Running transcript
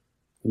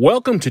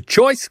Welcome to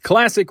Choice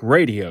Classic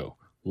Radio.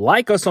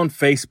 Like us on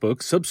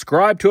Facebook,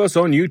 subscribe to us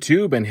on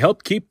YouTube, and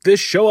help keep this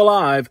show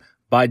alive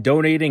by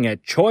donating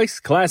at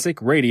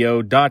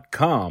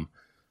choiceclassicradio.com.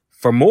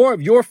 For more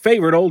of your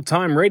favorite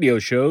old-time radio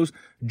shows,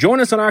 join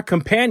us on our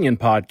companion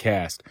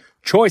podcast,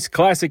 Choice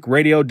Classic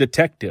Radio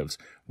Detectives,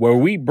 where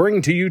we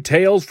bring to you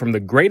tales from the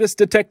greatest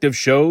detective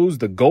shows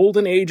the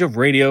golden age of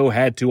radio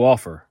had to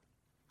offer.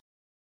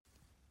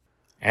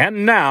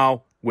 And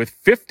now, with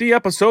 50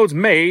 episodes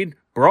made,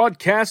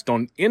 broadcast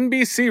on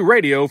NBC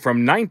Radio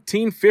from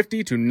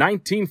 1950 to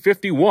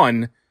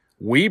 1951,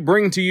 we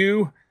bring to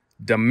you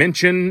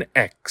Dimension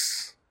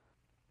X.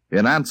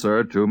 In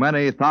answer to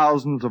many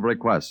thousands of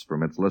requests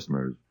from its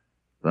listeners,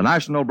 the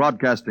National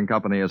Broadcasting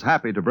Company is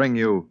happy to bring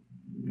you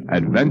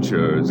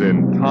Adventures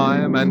in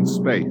Time and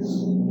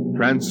Space,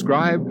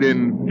 transcribed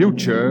in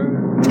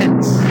future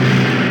tense.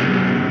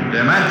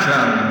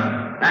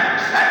 Dimension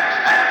X.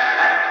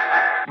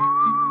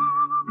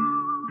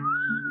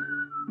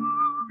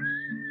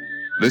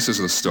 This is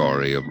the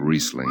story of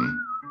Riesling,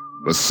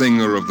 the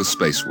singer of the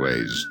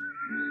spaceways.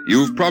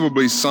 You've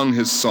probably sung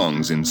his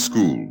songs in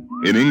school,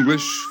 in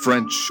English,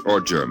 French,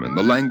 or German.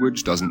 The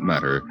language doesn't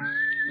matter,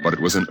 but it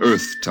was an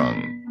earth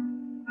tongue.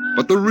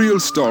 But the real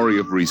story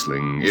of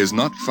Riesling is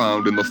not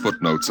found in the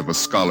footnotes of a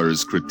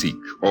scholar's critique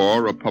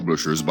or a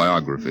publisher's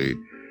biography.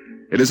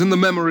 It is in the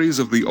memories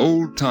of the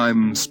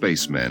old-time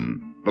spacemen,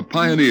 the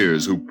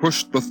pioneers who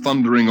pushed the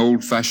thundering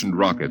old-fashioned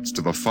rockets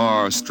to the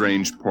far,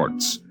 strange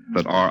ports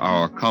that are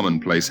our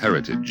commonplace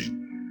heritage.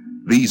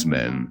 These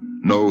men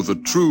know the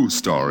true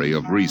story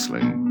of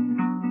Riesling.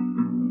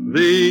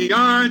 The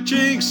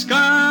arching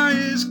sky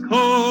is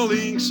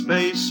calling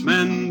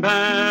spacemen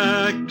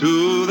back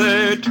to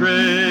their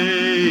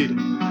trade.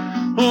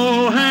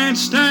 All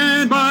hands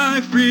stand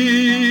by,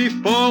 free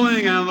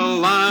falling, and the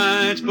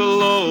lights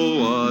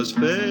below us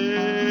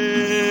fade.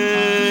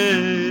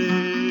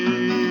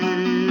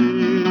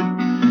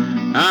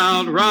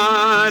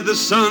 Outride the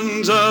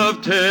sons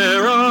of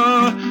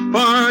terror,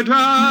 far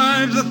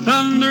drives the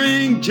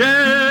thundering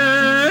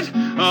jet,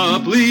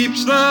 up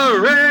leaps the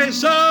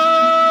race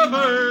of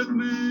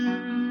earthmen,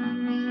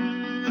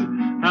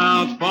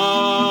 out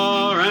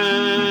far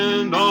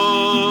and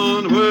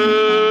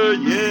onward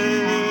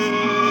yet.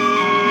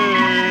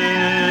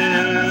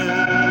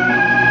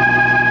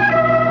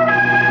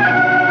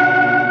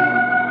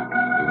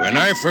 When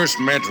I first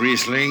met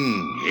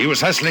Riesling, he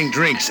was hustling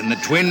drinks in the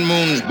Twin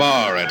Moons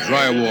bar at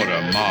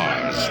Drywater,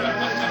 Mars.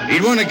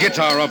 He'd won a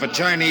guitar off a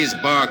Chinese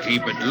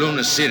barkeep at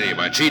Luna City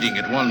by cheating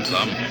at one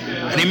thumb,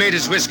 and he made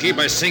his whiskey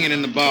by singing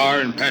in the bar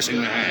and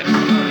passing the hat.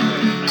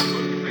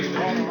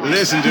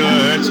 Listen to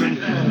her, Hudson.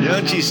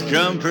 Don't she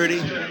strum pretty?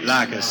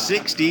 Like a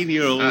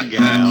 16-year-old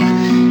gal.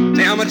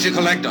 Say, how much you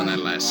collect on that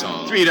last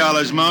song?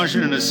 $3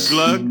 Martian and a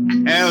slug.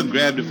 Al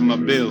grabbed it from my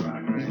bill.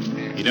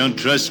 He don't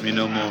trust me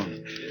no more.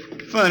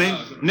 Funny,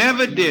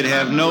 never did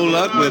have no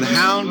luck with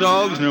hound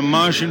dogs nor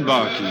Martian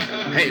barkeep.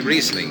 Hey,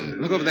 Riesling,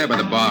 look over there by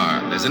the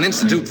bar. There's an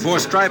Institute 4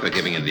 striper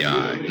giving you the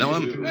eye. Know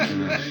him?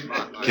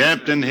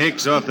 Captain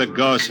Hicks off the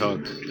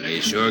Goshawk.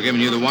 He's sure giving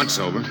you the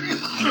once-over.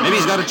 Maybe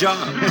he's got a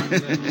job.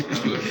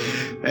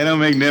 They don't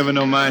make never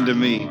no mind to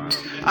me.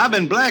 I've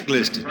been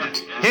blacklisted.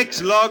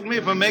 Hicks logged me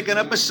for making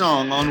up a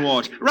song on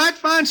watch. Right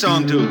fine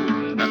song, too.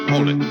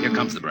 Hold it. Here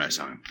comes the brass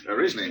arm.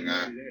 Riesling,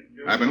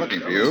 I've been looking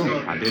for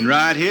you. I've been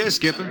right here,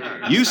 Skipper.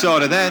 You saw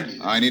to that.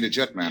 I need a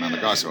jetman on the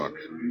Goshawk.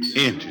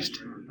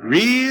 Interesting.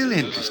 Real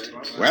interesting.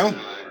 Well?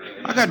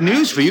 I got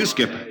news for you,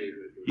 Skipper.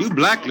 You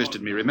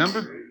blacklisted me,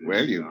 remember?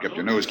 Well, you kept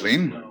your nose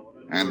clean,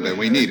 and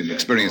we need an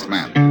experienced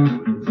man.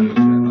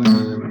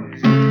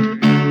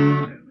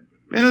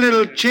 Been a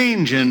little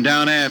changing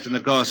down aft in the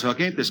Goshawk,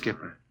 ain't there,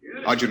 Skipper?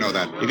 How'd you know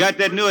that? You got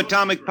that new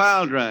atomic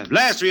pile drive.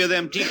 Last 3 of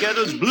them tea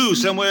kettles blew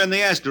somewhere in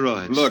the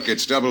asteroids. Look,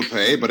 it's double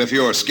pay, but if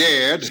you're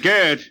scared...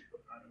 Scared?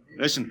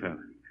 Listen, fella.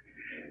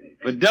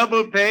 For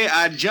double pay,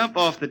 I'd jump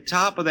off the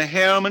top of the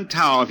Harriman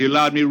Tower if you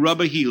allowed me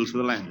rubber heels for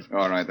the landing.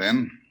 All right,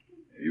 then.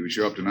 You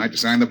show up tonight to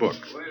sign the book.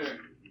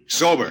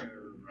 Sober.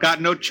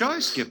 Got no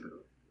choice, Skipper.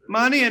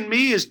 Money and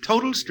me is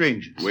total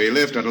strangers. We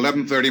lift at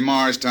 11:30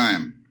 Mars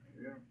time.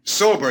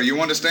 Sober,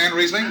 you understand,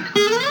 Riesling?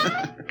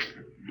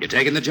 You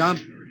taking the job?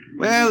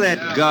 Well,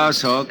 that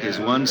Goshawk is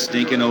one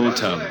stinking old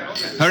tub.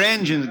 Her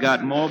engine's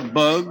got more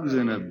bugs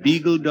than a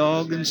beagle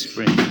dog in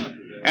spring.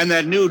 And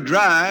that new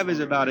drive is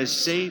about as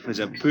safe as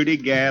a pretty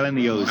gal in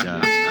the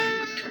Ozarks.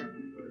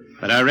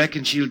 But I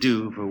reckon she'll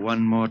do for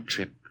one more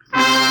trip.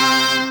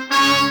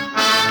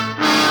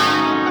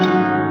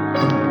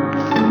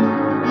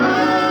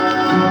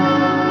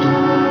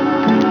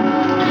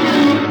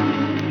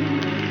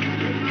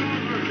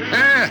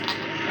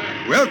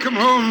 Welcome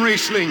home,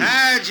 Riesling.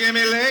 Hi,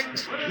 Jimmy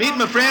Legs. Meet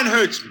my friend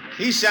Hertzman.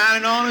 He's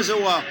signing on as a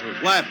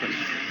wiper.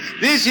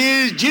 This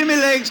here's Jimmy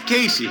Legs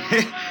Casey.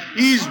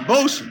 He's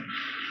bosun.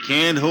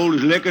 Can't hold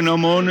his liquor no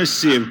more than a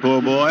sieve,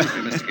 poor boy.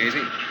 Hey, Mr.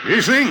 Casey.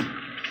 Riesling,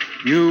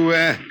 you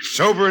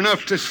sober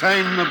enough to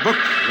sign the book?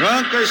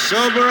 Drunk or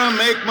sober, I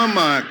make my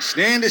mark.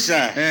 Stand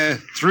aside.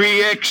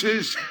 3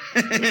 X's?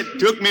 It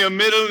took me a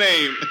middle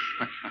name.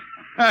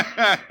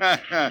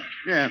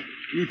 Yeah,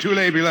 you two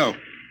lay below.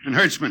 And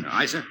Hertzman.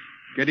 Aye, sir.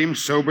 Get him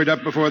sobered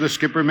up before the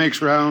skipper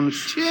makes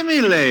rounds. Jimmy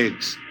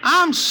Legs,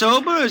 I'm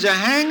sober as a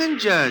hanging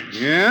judge.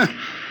 Yeah?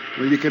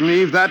 Well, you can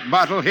leave that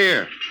bottle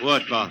here.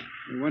 What bottle?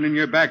 The one in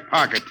your back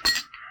pocket.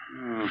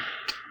 Oh,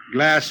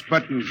 glass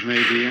buttons,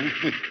 maybe,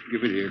 huh?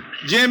 Give it here.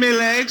 Jimmy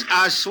Legs,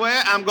 I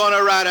swear I'm going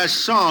to write a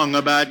song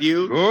about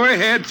you. Go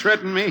ahead,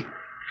 threaten me.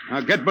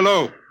 Now get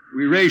below.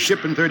 We raise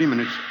ship in 30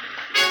 minutes.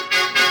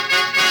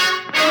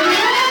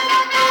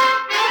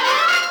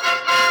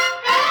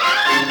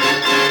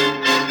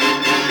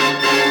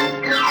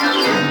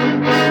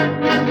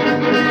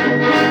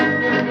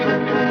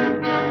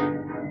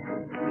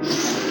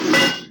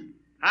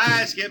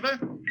 Hi, Skipper.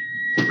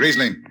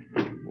 Riesling,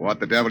 what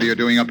the devil are you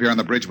doing up here on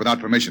the bridge without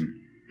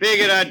permission?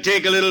 Figured I'd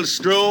take a little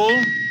stroll.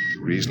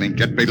 Riesling,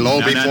 get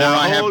below before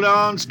I have... Hold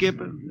on,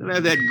 Skipper. You'll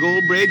have that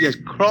gold braid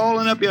just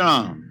crawling up your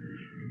arm.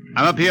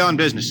 I'm up here on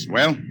business.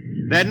 Well?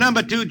 That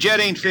number 2 jet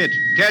ain't fit.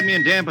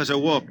 Cadmium dampers are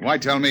warped. Why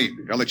tell me?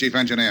 Tell the chief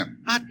engineer.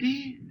 I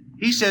did.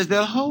 He says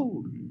they'll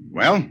hold.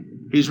 Well?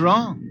 He's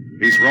wrong.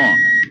 He's wrong.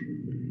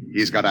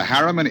 He's got a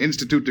Harriman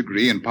Institute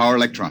degree in power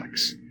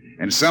electronics.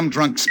 And some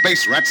drunk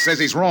space rat says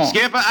he's wrong.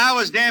 Skipper, I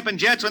was damping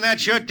jets when that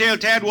shirt-tail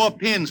Tad wore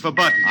pins for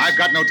buttons. I've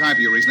got no time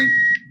for you, Riesling.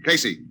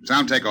 Casey,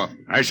 sound takeoff.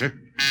 Aye, sir.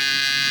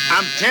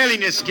 I'm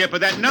telling you, Skipper,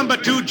 that number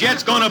 2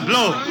 jet's gonna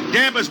blow.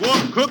 Dampers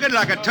warp crooked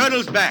like a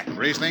turtle's back.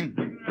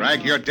 Riesling,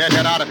 drag your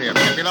deadhead out of here.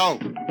 Get below.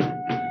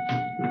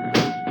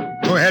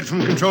 Go ahead from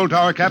the control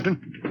tower, Captain.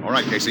 All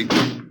right, Casey.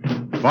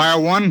 Fire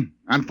 1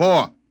 and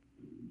 4.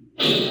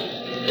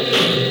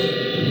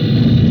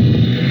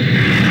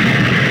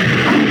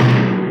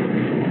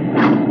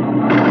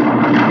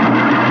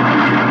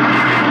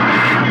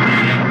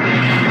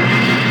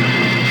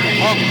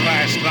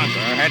 Hawk-class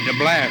Thunker had to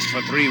blast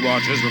for 3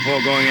 watches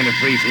before going into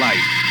free flight.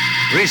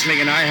 Riesling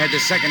and I had the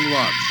second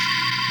watch.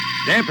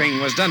 Damping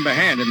was done by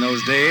hand in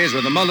those days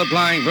with a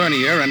multiplying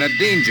vernier and a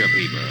danger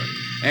peeper.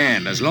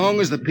 And as long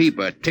as the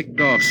peeper ticked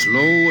off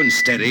slow and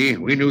steady,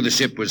 we knew the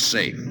ship was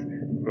safe.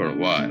 For a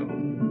while.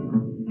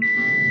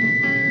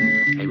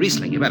 Hey,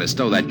 Riesling, you better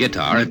stow that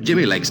guitar. If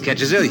Jimmy Legs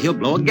catches it, he'll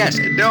blow a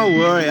gasket. Don't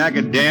worry, I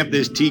can damp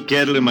this tea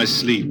kettle in my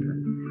sleep.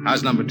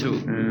 How's number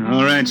 2?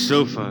 All right,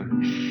 so far.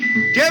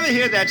 Did you ever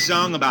hear that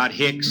song about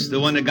Hicks, the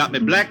one that got me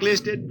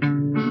blacklisted?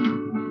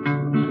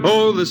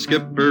 Oh, the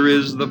skipper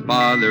is the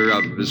father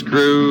of his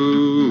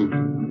crew,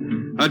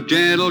 a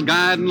gentle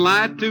guiding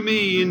light to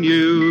me and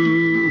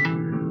you.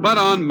 But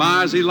on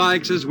Mars he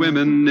likes his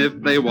women if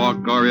they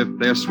walk or if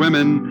they're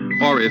swimming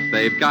or if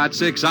they've got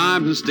 6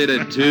 arms instead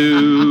of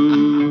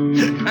 2.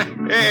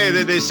 Hey,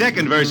 the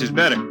second verse is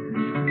better.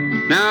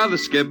 Now the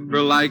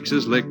skipper likes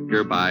his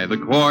liquor by the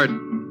quart.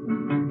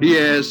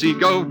 Yes, he'd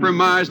go from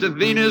Mars to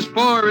Venus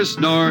for a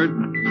snort.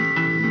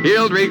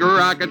 He'll drink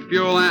rocket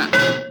fuel and...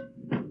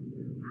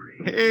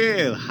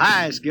 Hell,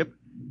 hi, Skip.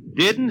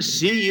 Didn't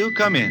see you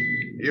come in.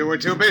 You were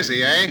too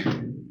busy, eh?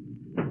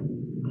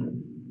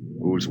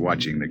 Who's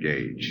watching the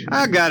gauge?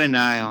 I got an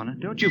eye on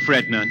it. Don't you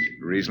fret none.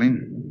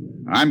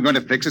 Riesling, I'm going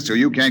to fix it so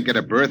you can't get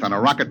a berth on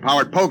a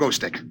rocket-powered pogo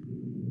stick.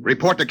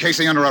 Report to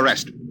Casey under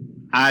arrest.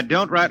 I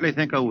don't rightly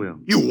think I will.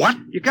 You what?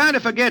 You kind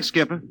of forget,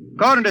 Skipper.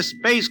 According to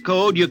Space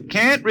Code, you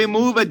can't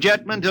remove a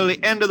jetman till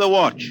the end of the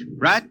watch,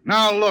 right?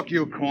 Now, look,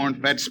 you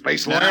corn-fed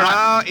space lawyer.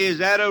 Now, is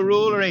that a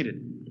rule or ain't it?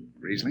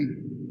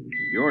 Riesling,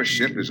 your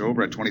shift is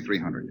over at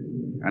 2300.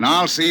 And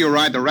I'll see you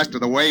ride the rest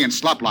of the way in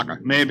slop locker.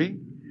 Maybe.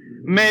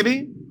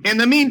 Maybe. In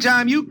the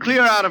meantime, you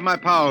clear out of my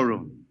power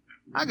room.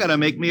 I gotta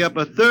make me up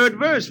a 3rd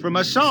verse for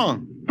my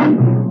song.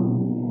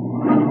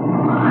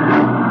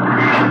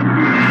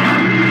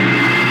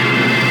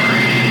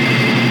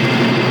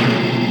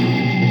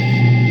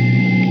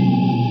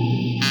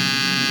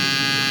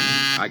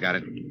 I got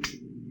it.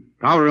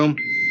 Power room.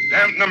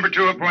 Damp number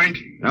 2 a point.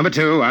 Number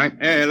 2, aye.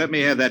 Hey, let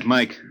me have that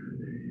mic.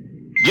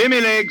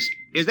 Jimmy Legs,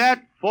 is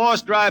that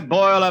force dry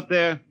boil up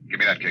there? Give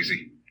me that,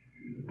 Casey.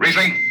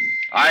 Riesling,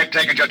 I've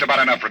taken just about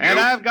enough from And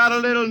you. I've got a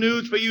little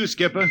news for you,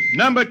 Skipper.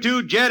 Number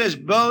 2 jet is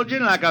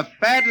bulging like a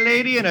fat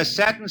lady in a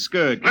satin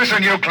skirt.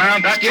 Listen, you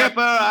clown, that's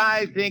Skipper,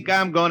 I think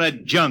I'm gonna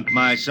junk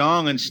my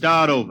song and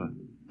start over.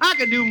 I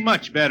can do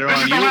much better This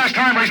on is you. the last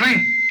time,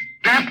 Riesling.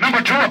 Damp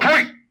number 2 a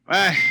point.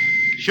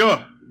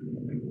 Sure.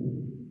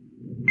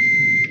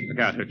 Look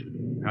out, Hurt.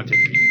 I'll take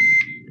it.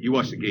 You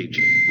watch the gauge.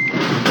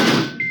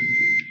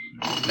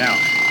 Now.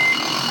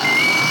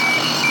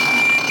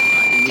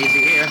 Riding easy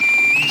here.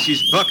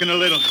 She's bucking a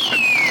little.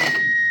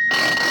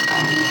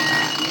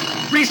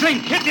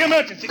 Riesling, hit the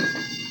emergency.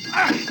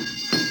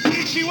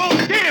 She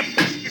won't damp.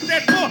 It's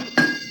that floor.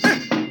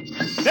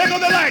 There go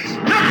the lights.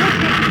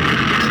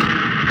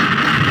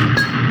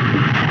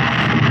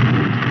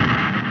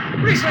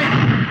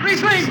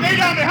 Riesling, stay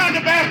down behind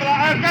the baffle.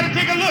 I've got to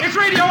take a look. It's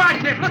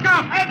radioactive. Look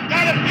out. I've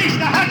got to piece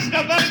the hot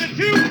stuff out of the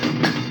tube.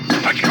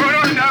 What's going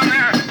on down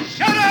there?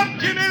 Shut up,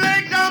 Jimmy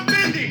Legs. I'm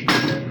busy.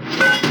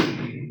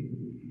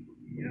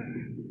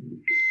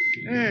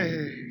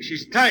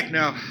 She's tight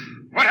now.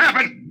 What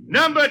happened?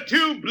 Number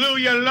 2 blew,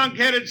 you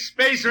lunk-headed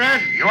space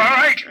rat. You all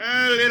right?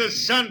 A little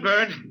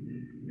sunburn.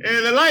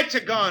 The lights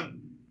are gone.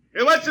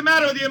 What's the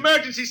matter with the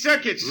emergency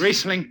circuits?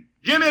 Riesling.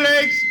 Jimmy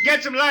Legs,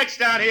 get some lights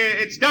down here.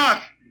 It's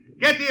dark.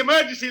 Get the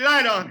emergency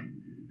light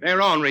on.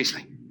 They're on,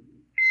 Riesling.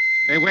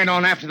 They went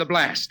on after the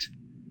blast.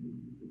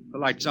 The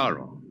lights are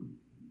on.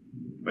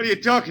 What are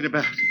you talking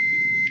about?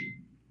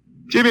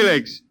 Jimmy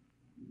Legs.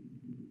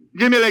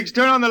 Jimmy Legs,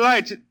 turn on the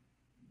lights.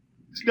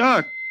 It's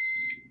dark.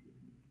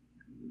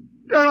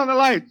 Turn on the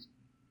lights.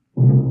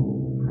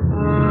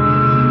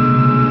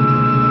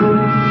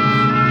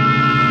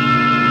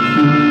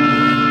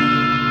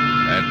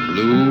 That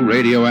blue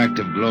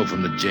radioactive glow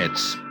from the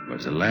jets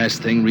was the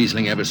last thing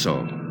Riesling ever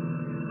saw.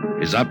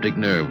 His optic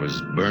nerve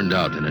was burned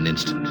out in an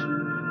instant.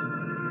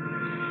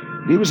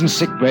 He was in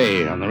sick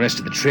bay on the rest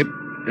of the trip,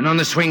 and on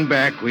the swing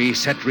back, we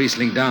set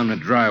Riesling down at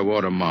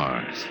Drywater,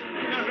 Mars.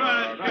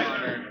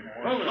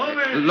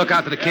 Look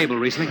out for the cable,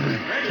 Riesling.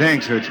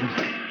 Thanks, Hertzman.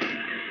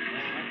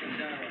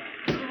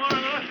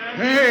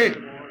 Hey,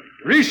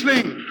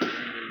 Riesling.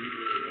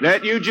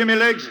 That you, Jimmy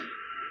Legs?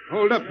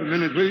 Hold up a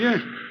minute, will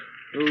you?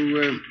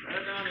 Oh,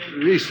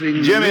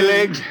 Riesling. Jimmy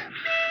Legs,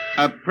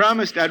 I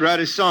promised I'd write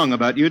a song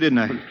about you, didn't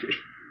I?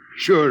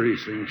 Sure,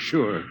 Riesling,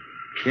 sure.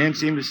 Can't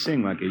seem to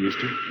sing like I used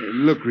to.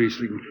 Look,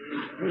 Riesling,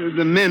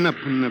 the men up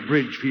on the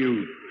bridge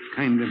feel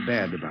kind of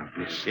bad about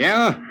this.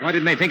 Yeah? Why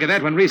didn't they think of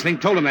that when Riesling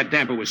told them that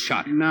damper was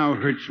shot? Now,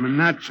 Hertzman,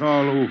 that's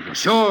all over.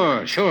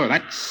 Sure.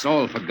 That's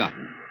all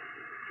forgotten.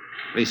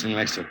 Riesling,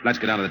 let's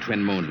go down to the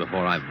Twin Moons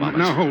before I vomit.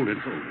 Now, hold it.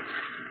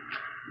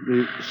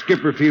 The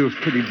skipper feels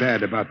pretty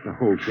bad about the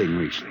whole thing,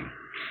 Riesling.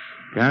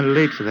 Kind of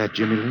late for that,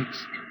 Jimmy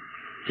Legs.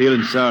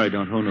 Feeling sorry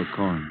don't hold no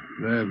corn.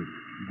 The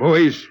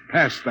boys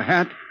passed the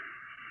hat.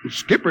 The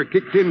skipper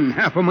kicked in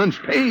half a month's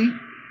pay.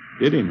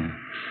 Did he now?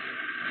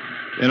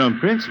 Then on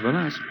principle,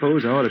 I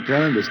suppose I ought to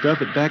tell him to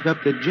stuff it back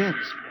up the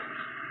jets.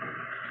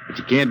 But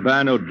you can't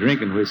buy no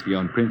drinking whiskey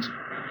on principle.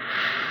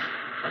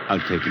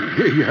 I'll take it.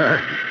 Here you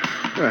are.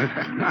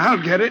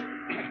 I'll get it.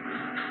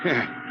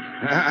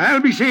 I'll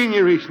be seeing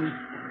you, Riesling.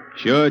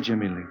 Sure,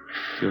 Jimmy Lee.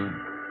 Sure.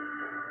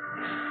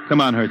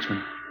 Come on,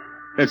 Hertzman.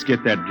 Let's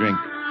get that drink.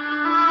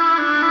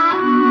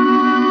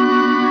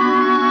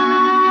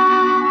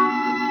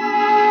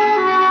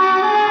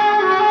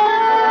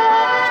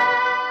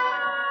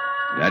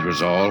 That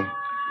was all.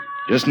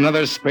 Just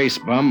another space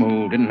bum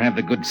who didn't have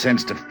the good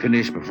sense to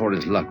finish before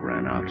his luck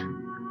ran out.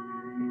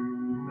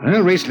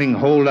 Well, Riesling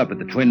holed up at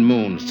the Twin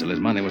Moons till his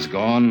money was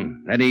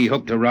gone. Then he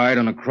hooked a ride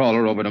on a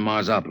crawler over to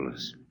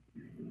Marsopolis.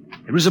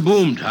 It was a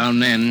boom town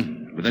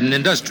then, with an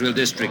industrial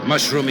district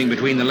mushrooming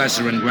between the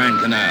Lesser and Grand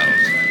Canals.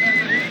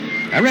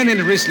 I ran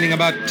into Riesling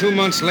about 2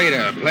 months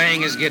later,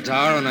 playing his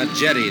guitar on a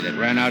jetty that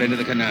ran out into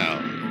the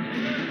canal.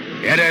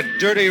 He had a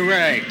dirty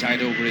rag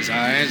tied over his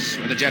eyes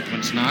with a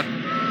jetman's knot,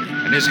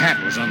 and his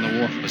hat was on the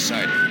wharf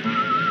beside him.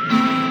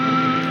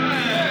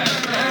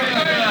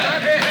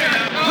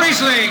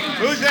 Riesling!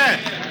 Who's that?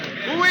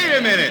 Wait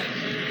a minute.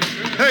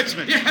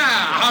 Hertzman. Yeah,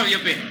 how you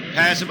been?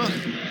 Passable.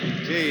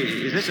 Say,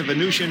 is this a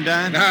Venusian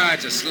dime? Ah,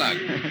 it's a slug.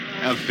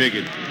 I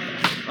figured.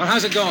 Well,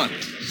 how's it going?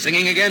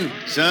 Singing again?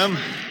 Some.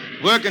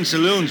 Working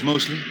saloons,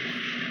 mostly.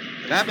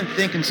 But I've been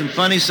thinking some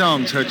funny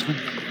songs, Hertzman.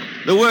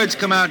 The words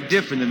come out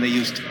different than they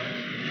used to.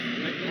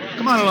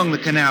 Come on along the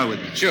canal with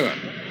me. Sure.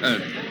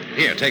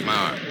 Here, take my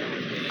arm.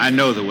 I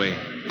know the way.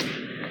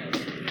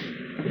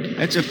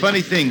 That's a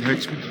funny thing,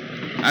 Hertzman.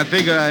 I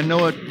figure I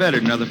know it better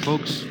than other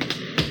folks.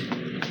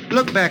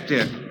 Look back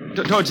there,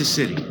 towards the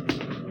city.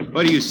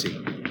 What do you see?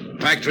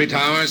 Factory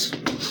towers.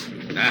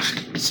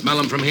 Smell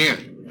them from here.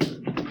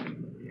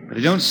 But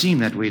it don't seem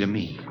that way to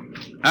me.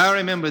 I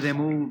remember them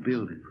old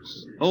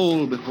buildings,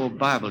 old before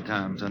Bible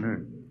times on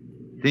earth.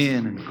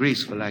 Thin and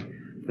graceful like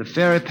the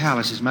fairy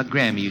palaces my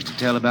Grammy used to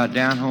tell about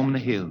down home in the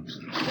hills.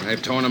 Well,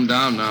 they've torn them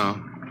down now,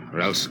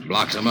 or else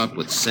blocked them up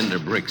with cinder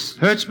bricks.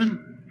 Hertzman,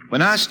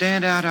 when I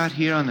stand out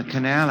here on the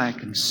canal, I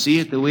can see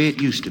it the way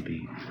it used to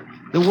be.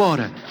 The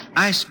water,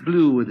 ice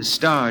blue with the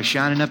stars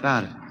shining up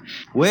out of it.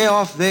 Way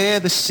off there,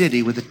 the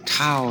city with the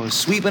towers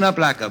sweeping up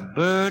like a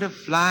bird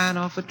flying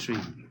off a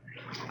tree.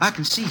 I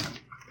can see it.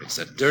 It's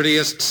the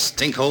dirtiest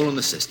stinkhole in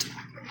the system.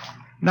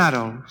 Not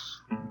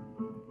always.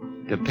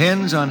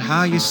 Depends on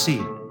how you see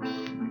it.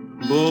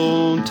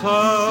 Bone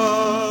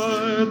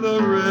tired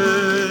the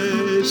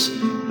race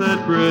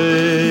that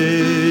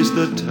raised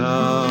the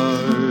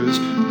towers,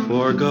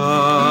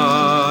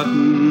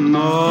 forgotten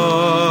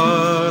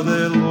are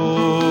their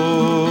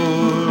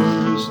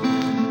lores.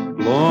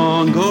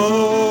 Long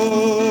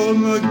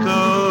gone the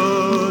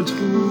gods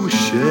who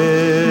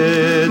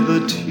shed the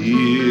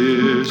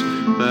tears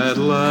that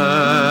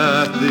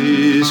lap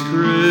these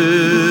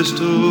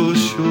crystal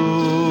shores.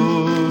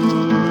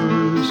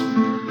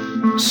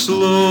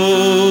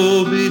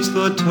 Slow beats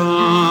the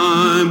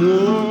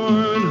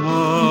time-worn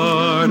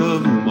heart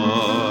of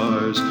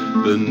Mars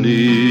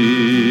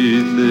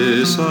beneath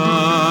this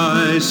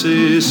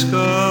icy sky.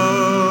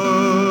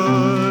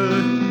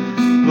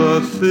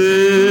 The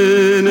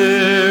thin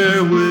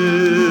air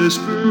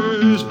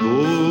whispers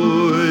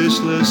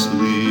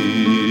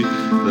voicelessly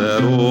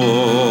that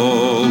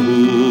all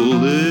who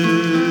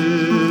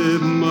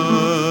live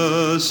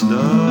must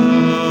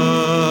die.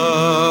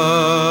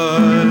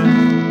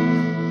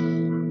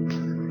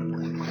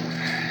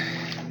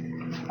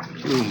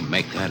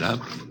 up.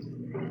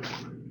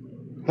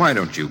 Why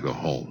don't you go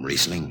home,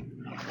 Riesling?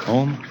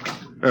 Home?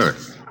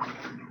 Earth.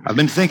 I've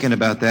been thinking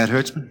about that,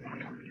 Hertzman.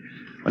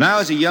 When I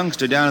was a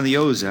youngster down in the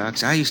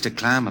Ozarks, I used to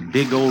climb a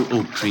big old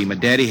oak tree my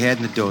daddy had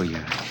in the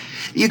dooryard.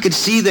 You could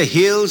see the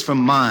hills for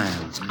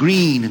miles,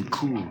 green and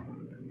cool.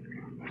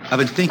 I've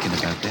been thinking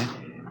about that.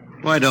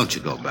 Why don't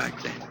you go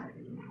back then?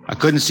 I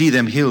couldn't see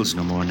them hills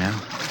no more now.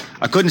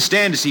 I couldn't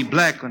stand to see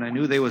black when I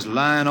knew they was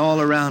lying all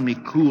around me,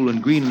 cool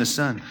and green in the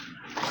sun.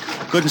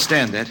 I couldn't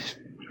stand that.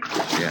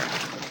 Yeah.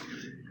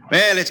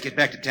 Well, let's get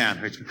back to town,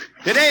 Hertzman.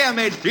 Today I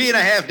made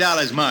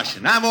 $3.50 mush,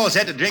 and I'm all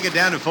set to drink it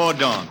down before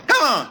dawn.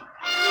 Come on!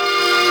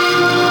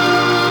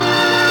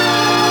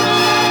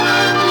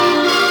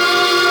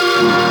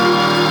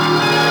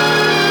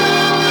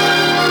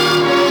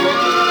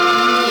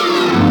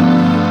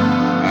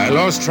 I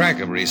lost track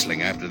of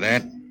Riesling after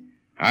that.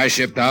 I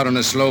shipped out on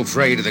a slow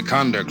freight of the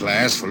Condor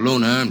class for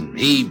Luna, and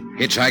he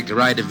hitchhiked a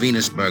ride to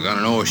Venusburg on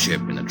an ore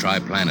ship in the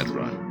Tri-Planet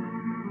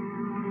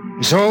run.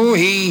 So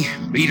he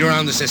beat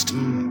around the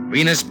system,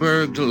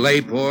 Venusburg to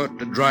Layport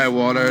to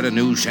Drywater to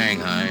New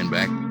Shanghai and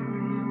back.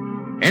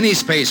 Any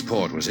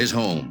spaceport was his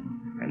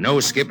home, and no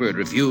skipper had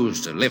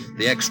refused to lift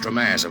the extra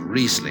mass of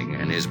Riesling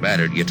and his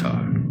battered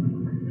guitar.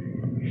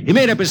 He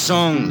made up his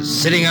songs,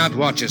 sitting out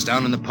watches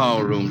down in the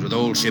power rooms with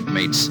old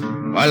shipmates,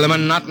 while the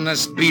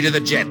monotonous beat of the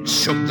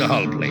jets shook the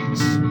hull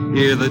plates.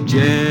 Hear the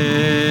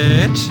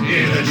jets.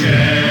 Hear the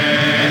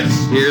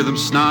jets. Hear them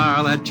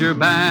snarl at your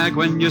back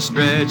when you're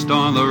stretched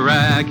on the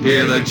rack.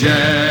 Hear the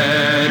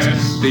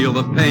jets. Feel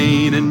the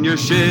pain in your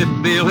ship.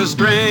 Feel the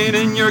strain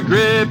in your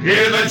grip.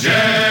 Hear the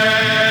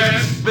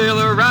jets. Feel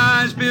her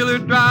rise, feel her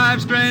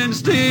drive. Strange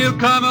steel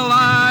come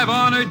alive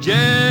on her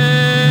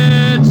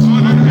jets.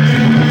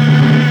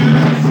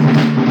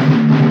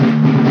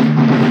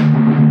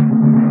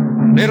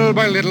 Little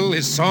by little,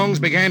 his songs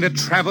began to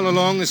travel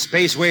along the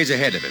spaceways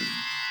ahead of him.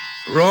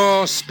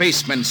 Raw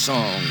spaceman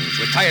songs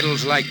with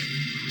titles like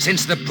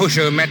Since the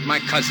Pusher Met My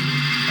Cousin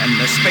and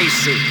The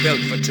Spacesuit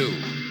Built for Two.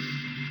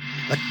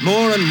 But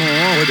more and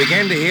more, we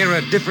began to hear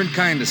a different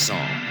kind of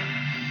song.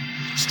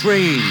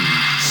 Strange,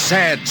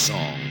 sad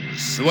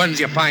songs, the ones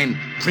you find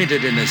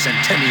printed in the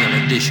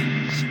centennial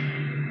editions.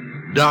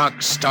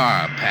 Dark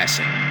Star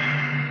Passing,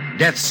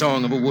 Death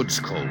Song of a Woods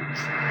Cove.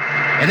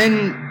 And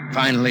then,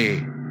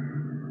 finally,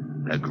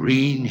 The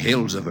Green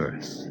Hills of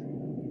Earth.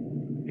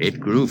 It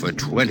grew for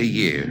 20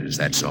 years,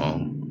 that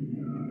song.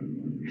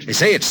 They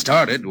say it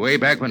started way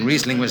back when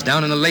Riesling was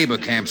down in the labor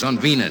camps on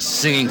Venus,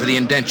 singing for the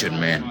indentured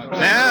men.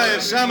 Now,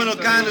 if someone will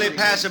kindly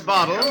pass a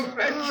bottle.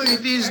 Oh,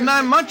 it is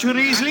not much,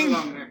 Riesling.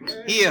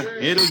 Here.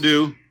 It'll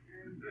do.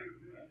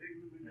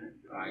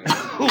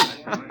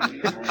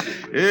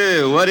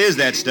 What is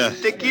that stuff?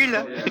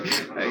 Tequila.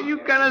 You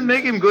cannot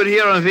make him good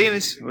here on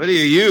Venus. What do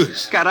you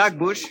use? Carac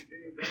bush.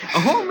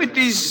 Home it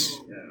is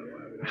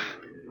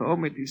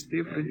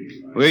different.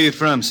 Where are you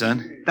from,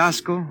 son?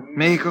 Tasco,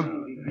 Mexico.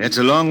 That's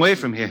a long way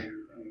from here.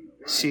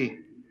 See,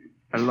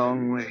 a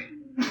long way.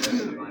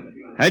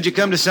 How'd you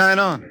come to sign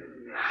on?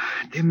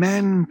 The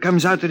man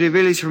comes out to the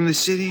village from the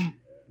city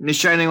in a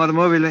shining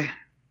automobile.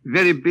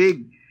 Very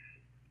big.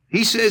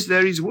 He says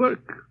there is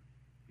work.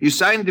 You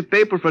sign the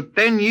paper for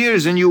 10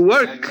 years and you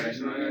work.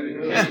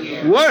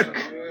 Yeah, work.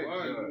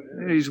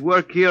 There is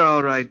work here,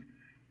 all right.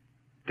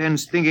 10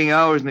 stinking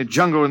hours in the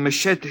jungle with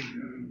machete.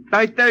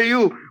 I tell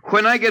you,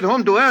 when I get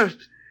home to Earth...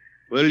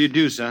 What'll you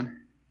do, son?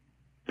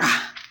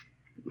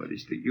 What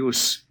is the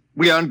use?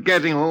 We aren't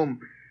getting home.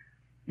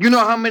 You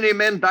know how many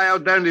men die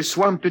out there in the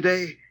swamp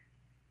today?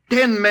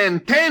 10 men,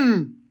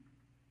 10!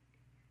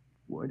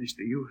 What is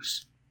the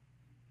use?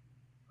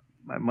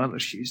 My mother,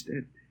 she's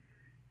dead.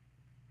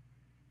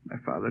 My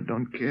father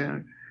don't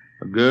care.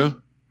 A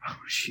girl? Oh,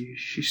 she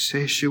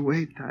says she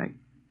wait.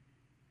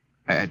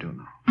 I don't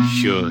know.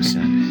 Sure,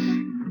 son.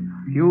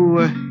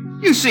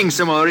 You sing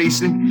some more,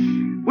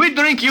 Riesling. We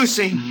drink, you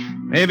sing.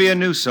 Maybe a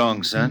new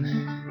song,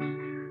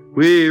 son.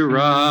 We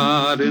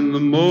rot in the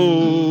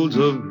molds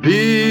of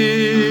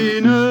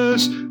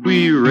Venus.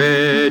 We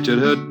wretched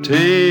her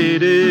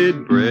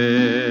tainted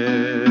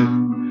breath.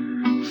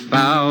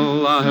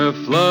 Foul are her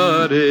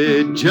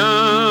flooded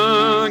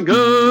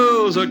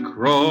jungles,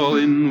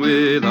 a-crawling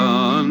with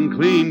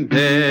unclean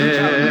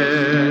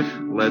death.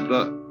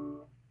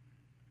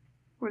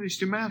 What is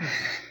the matter?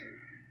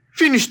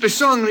 Finish the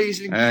song,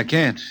 Riesling. I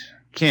can't.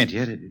 Can't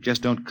yet. It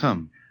just don't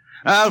come.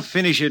 I'll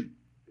finish it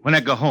when I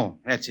go home.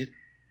 That's it.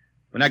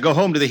 When I go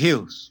home to the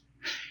hills.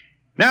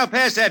 Now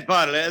pass that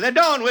bottle. The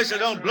dawn whistle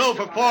don't blow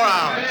for 4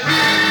 hours.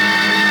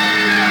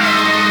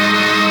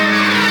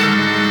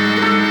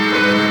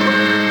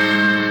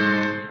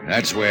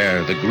 That's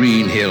where the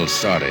Green Hills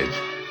started.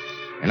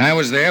 And I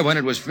was there when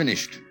it was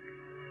finished.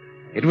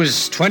 It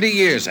was 20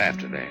 years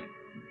after that.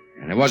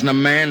 And there wasn't a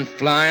man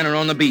flying or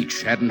on the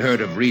beach hadn't heard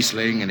of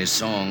Riesling and his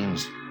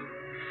songs.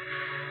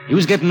 He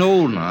was getting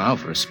old now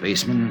for a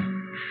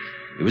spaceman.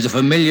 He was a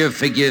familiar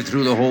figure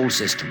through the whole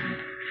system.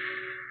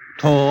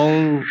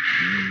 Tall,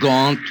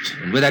 gaunt,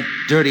 and with that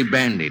dirty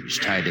bandage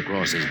tied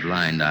across his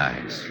blind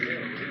eyes.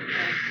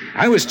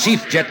 I was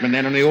chief jetman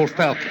then on the old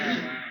Falcon.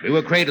 We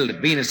were cradled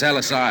at Venus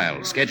Ellis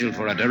Isle, scheduled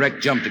for a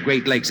direct jump to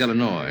Great Lakes,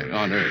 Illinois,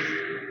 on Earth.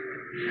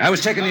 I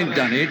was checking in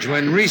dunnage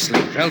when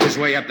Riesling felt his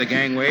way up the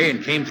gangway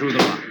and came through the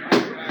lock.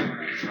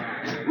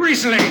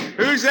 Riesling!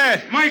 Who's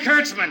that? Mike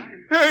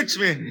Hertzman!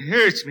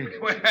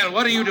 Hertzman. Well,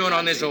 what are you doing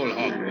on this old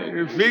hog?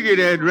 I figured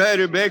I'd ride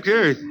her back to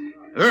Earth.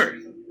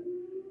 Earth?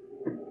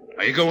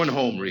 Are you going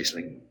home,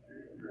 Riesling?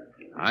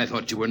 I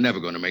thought you were never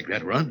going to make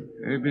that run.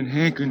 I've been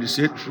hankering to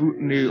set foot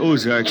in the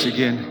Ozarks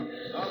again.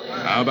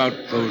 How about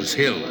those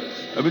hills?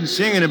 I've been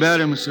singing about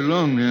them so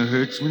long now,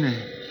 Hertzman.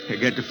 I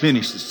got to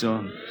finish the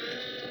song.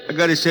 I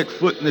got to set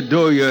foot in the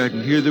dooryard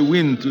and hear the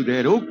wind through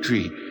that oak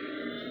tree.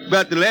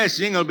 About the last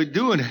thing I'll be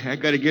doing. I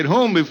got to get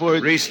home before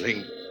it...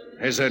 Riesling,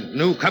 there's a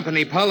new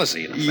company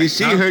policy in effect. You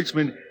see,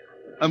 Hertzman,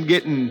 I'm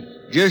getting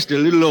just a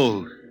little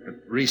old. But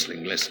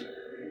Riesling, listen.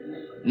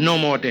 No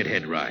more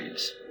deadhead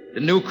rides.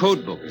 The new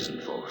code book is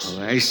in force.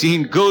 Oh, I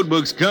seen code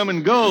books come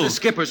and go. The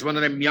skipper's one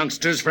of them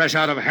youngsters fresh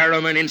out of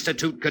Harriman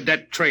Institute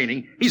cadet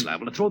training. He's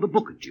liable to throw the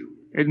book at you.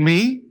 At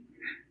me?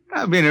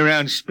 I've been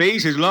around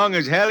space as long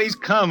as Halley's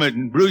Comet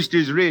and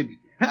Brewster's Ridge.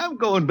 I'm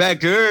going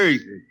back to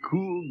Earth, the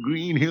cool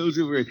green hills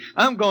of Earth.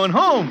 I'm going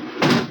home.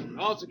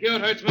 All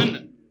secured,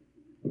 Hertzman.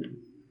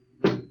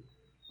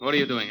 What are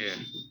you doing here?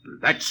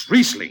 That's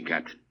Riesling,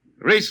 Captain.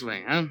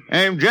 Riesling, huh?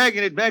 I'm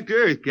dragging it back to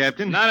Earth,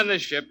 Captain. Not in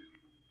this ship.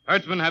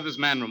 Hertzman, have this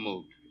man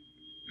removed.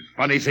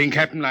 Funny thing,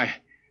 Captain, I've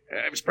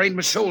sprained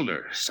my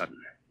shoulder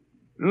suddenly.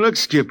 Look,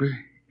 Skipper,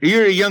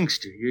 you're a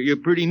youngster. You're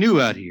pretty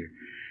new out here.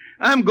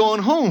 I'm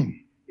going home.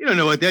 You don't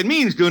know what that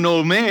means to an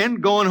old man,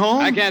 going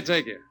home. I can't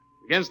take you.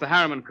 Against the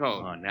Harriman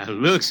Code. Oh, now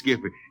look,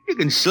 Skipper. You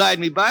can slide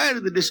me by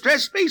under the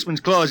distressed spaceman's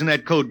clause in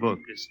that code book.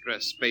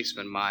 Distressed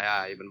spaceman, my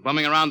eye. You've been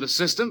bumming around the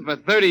system for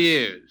 30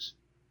 years.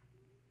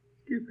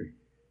 Skipper,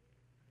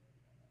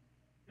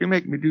 you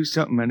make me do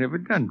something I never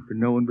done for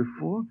no one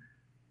before.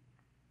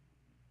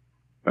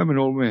 I'm an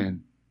old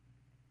man.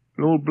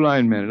 An old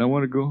blind man, and I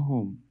want to go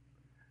home.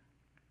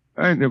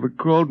 I ain't never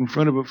crawled in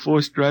front of a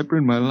four-striper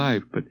in my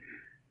life, but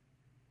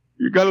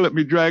you gotta let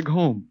me drag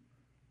home.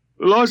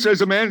 The law says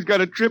a man's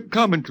got a trip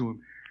coming to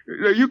him.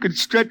 You can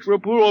stretch for a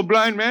poor old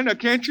blind man, now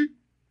can't you?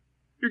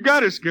 You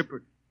got it,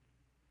 Skipper.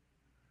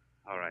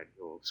 All right,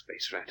 you old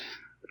space rat.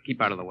 But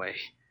keep out of the way.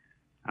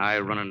 I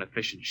run an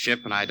efficient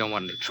ship, and I don't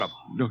want any trouble.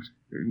 No,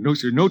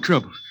 sir, no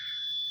trouble.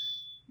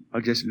 I'll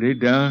just lay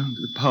down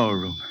to the power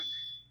room.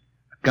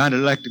 I kinda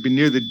like to be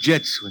near the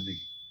jets when they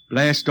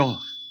blast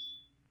off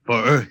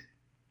for Earth.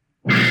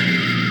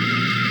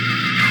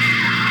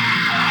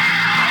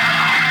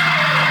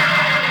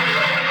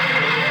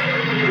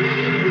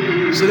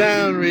 Sit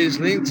down,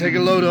 Riesling. Take a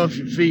load off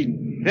your feet.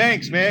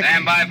 Thanks, Mac.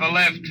 Stand by for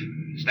lift.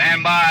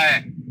 Stand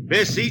by.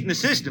 Best seat in the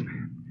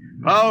system.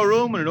 Power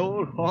room and an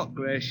old Hawk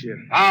glass ship.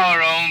 Power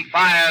room,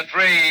 fire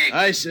 3.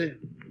 I see.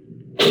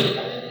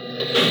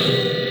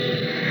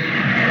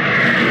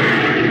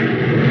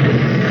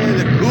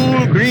 The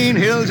cool green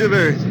hills of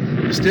Earth.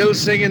 You still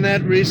singing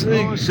that,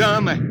 Riesling? Oh,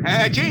 some.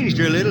 I changed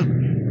her a little.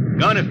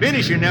 Gonna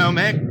finish her now,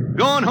 Mac.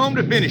 Going home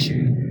to finish her.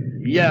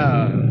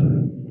 Yeah.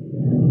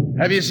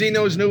 Have you seen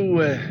those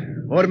new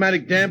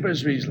automatic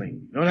dampers,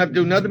 Riesling? Don't have to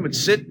do nothing but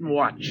sit and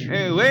watch.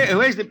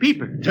 Where's the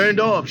peeper? Turned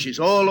off. She's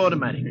all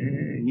automatic.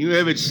 You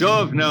have it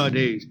soft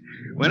nowadays.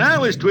 When I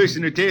was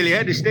twisting her tail, you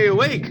had to stay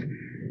awake.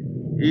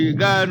 You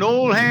got an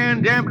old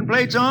hand damping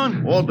plates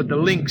on? All but the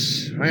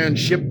links. Iron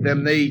shipped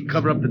them. They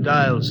cover up the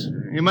dials.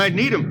 You might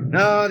need them.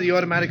 No, the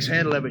automatics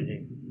handle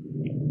everything.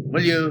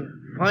 Well, you're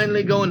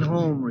finally going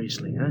home,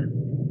 Riesling, huh?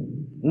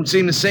 Won't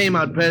seem the same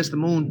out past the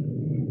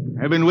moon.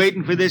 I've been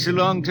waiting for this a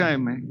long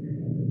time, man.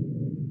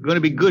 Gonna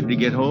be good to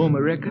get home, I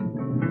reckon.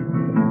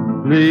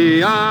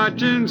 The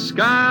argent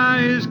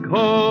sky is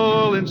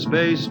calling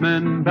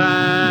spacemen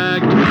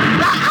back.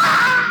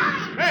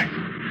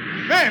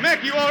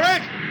 Mac, you all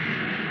right?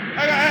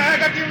 I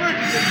got the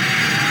emergency.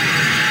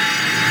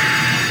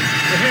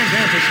 The hand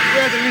dampers,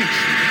 where are the links?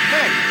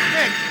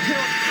 Mac, you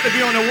ought to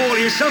be on the wall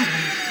here somewhere.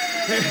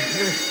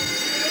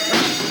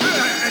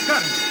 I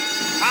got him.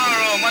 Power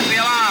room, what's the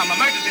alarm?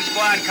 Emergency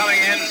squad coming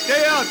in.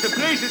 Stay out, the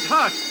place is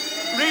hot.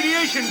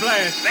 Radiation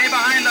blast. Stay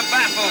behind the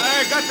baffle.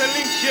 I got the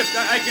link shipped.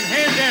 I can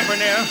hand damper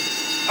now.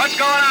 What's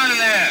going on in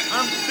there?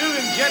 I'm still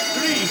in Jet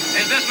 3.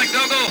 Is this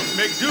McDougal?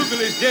 McDougal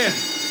is dead.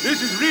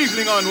 This is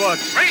Riesling on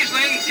watch.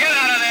 Riesling, get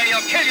out of there.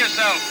 You'll kill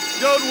yourself.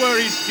 Don't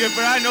worry, Skipper.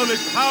 I know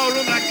this power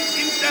room like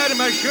the inside of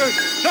my shirt.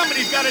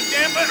 Somebody's got a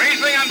damper.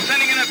 Riesling, I'm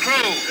sending in a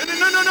crew.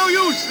 No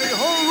use. The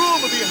whole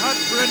room will be hot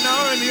for an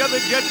hour and the other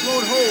jets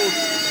won't hold.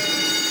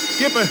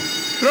 Skipper,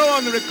 throw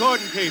on the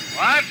recording tape.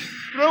 What?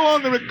 Throw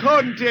on the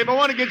recording tape. I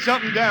want to get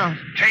something down.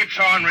 Tape's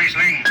on,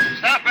 Riesling.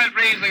 Stop it,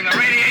 Riesling. The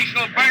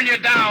radiation will burn you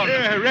down.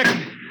 Yeah, I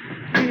reckon.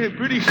 Yeah,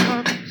 pretty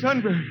sharp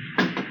sunburn.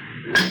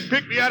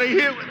 Pick me out of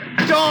here with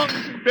the tongs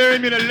and bury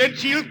me in a lead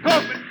shield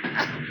coffin.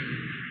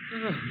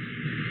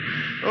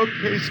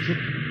 Okay,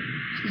 Skipper.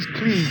 She's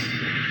clean.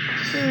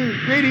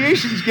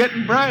 Radiation's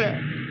getting brighter.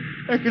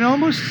 I can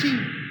almost see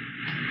it.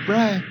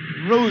 Bright,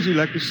 rosy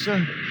like the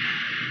sun.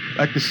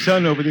 Like the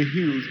sun over the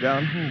hills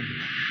down home.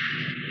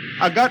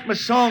 I got my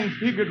song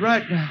figured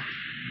right now.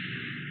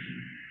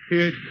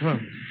 Here it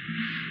comes.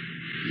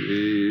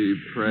 We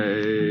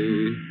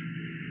pray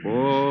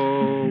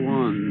for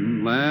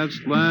one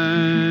last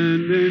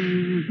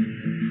landing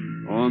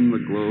on the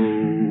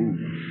globe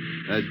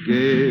that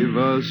gave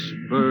us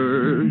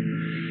birth.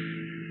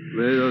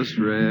 Let us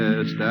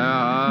rest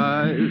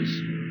our eyes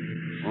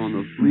on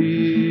the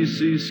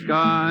fleecy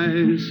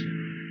skies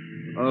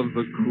of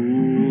the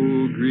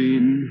cool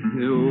green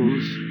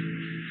hills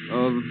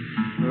of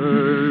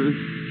earth.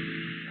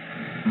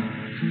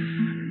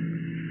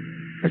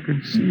 I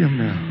can see him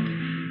now.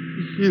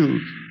 The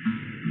hills.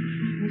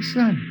 The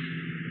sun.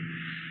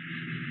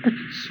 I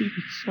can see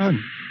the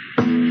sun.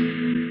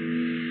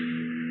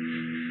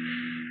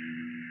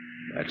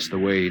 That's the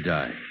way he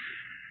died.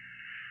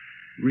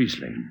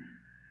 Riesling,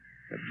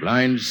 the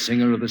blind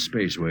singer of the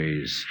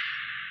spaceways,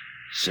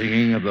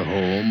 singing of the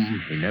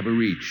home he never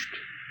reached,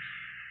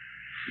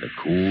 the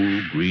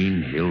cool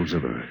green hills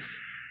of Earth.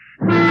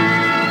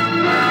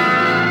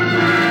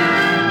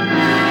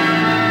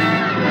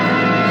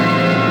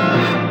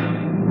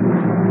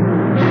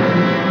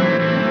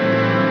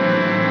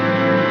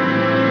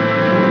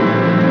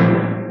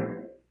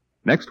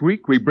 Next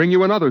week, we bring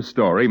you another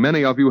story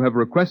many of you have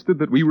requested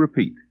that we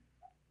repeat.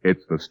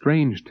 It's the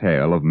strange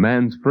tale of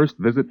man's first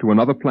visit to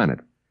another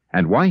planet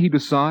and why he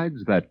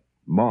decides that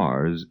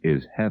Mars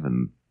is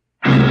heaven.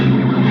 Be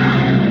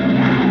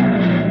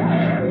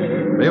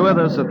with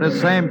us at this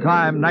same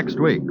time next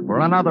week for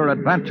another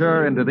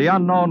adventure into the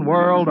unknown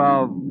world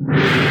of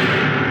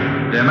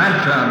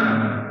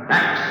Dimension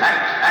X.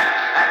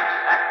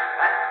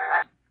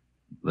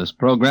 This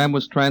program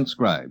was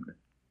transcribed.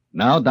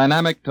 Now,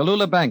 dynamic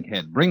Tallulah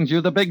Bankhead brings you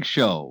The Big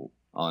Show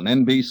on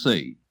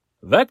NBC.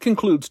 That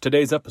concludes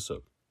today's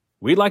episode.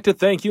 We'd like to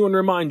thank you and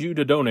remind you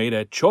to donate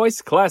at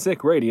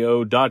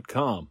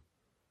choiceclassicradio.com.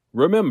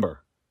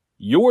 Remember,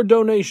 your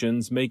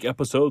donations make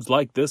episodes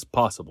like this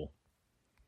possible.